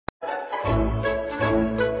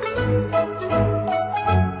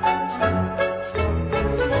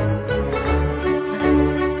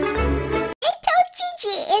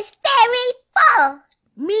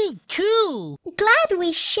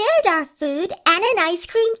and an ice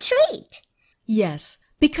cream treat. Yes,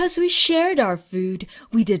 because we shared our food,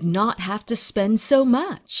 we did not have to spend so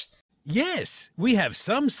much. Yes, we have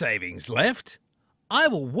some savings left. I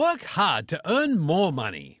will work hard to earn more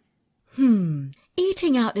money.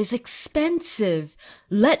 Eating out is expensive.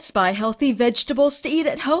 Let's buy healthy vegetables to eat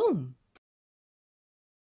at home.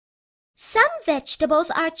 Some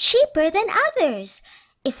vegetables are cheaper than others.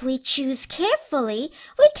 If we choose carefully,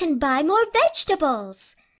 we can buy more vegetables.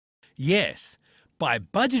 Yes, by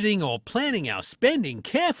budgeting or planning our spending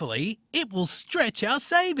carefully, it will stretch our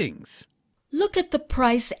savings. Look at the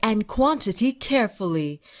price and quantity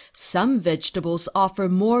carefully. Some vegetables offer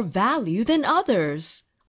more value than others.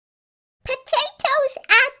 Potatoes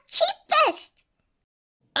are cheapest.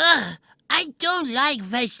 Ugh, I don't like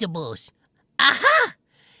vegetables. Aha!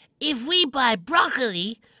 If we buy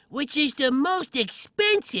broccoli, which is the most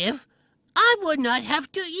expensive, I would not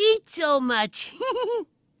have to eat so much.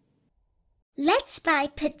 Let's buy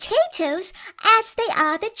potatoes as they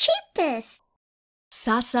are the cheapest.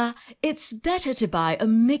 Sasa, it's better to buy a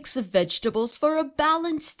mix of vegetables for a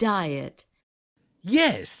balanced diet.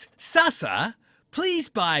 Yes, Sasa, please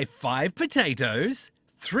buy 5 potatoes,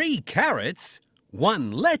 3 carrots,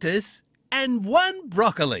 1 lettuce, and 1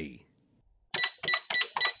 broccoli.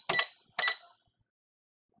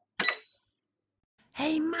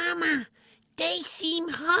 Hey, Mama, they seem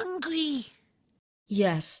hungry.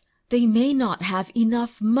 Yes, they may not have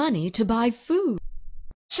enough money to buy food.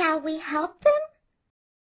 Shall we help them?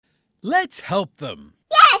 Let's help them.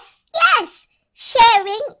 Yes, yes!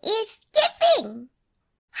 Sharing is giving.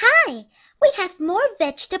 Hi, we have more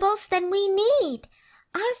vegetables than we need.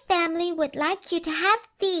 Our family would like you to have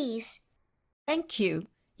these. Thank you.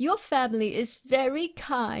 Your family is very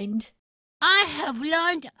kind. I have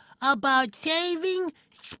learned about saving,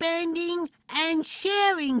 spending, and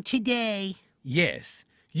sharing today. Yes,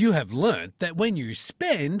 you have learnt that when you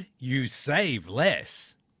spend, you save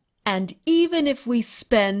less. And even if we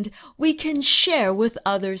spend, we can share with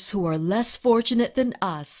others who are less fortunate than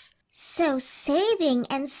us. So saving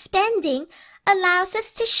and spending allows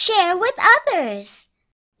us to share with others.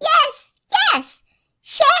 Yes, yes!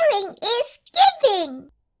 Sharing is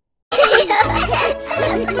giving!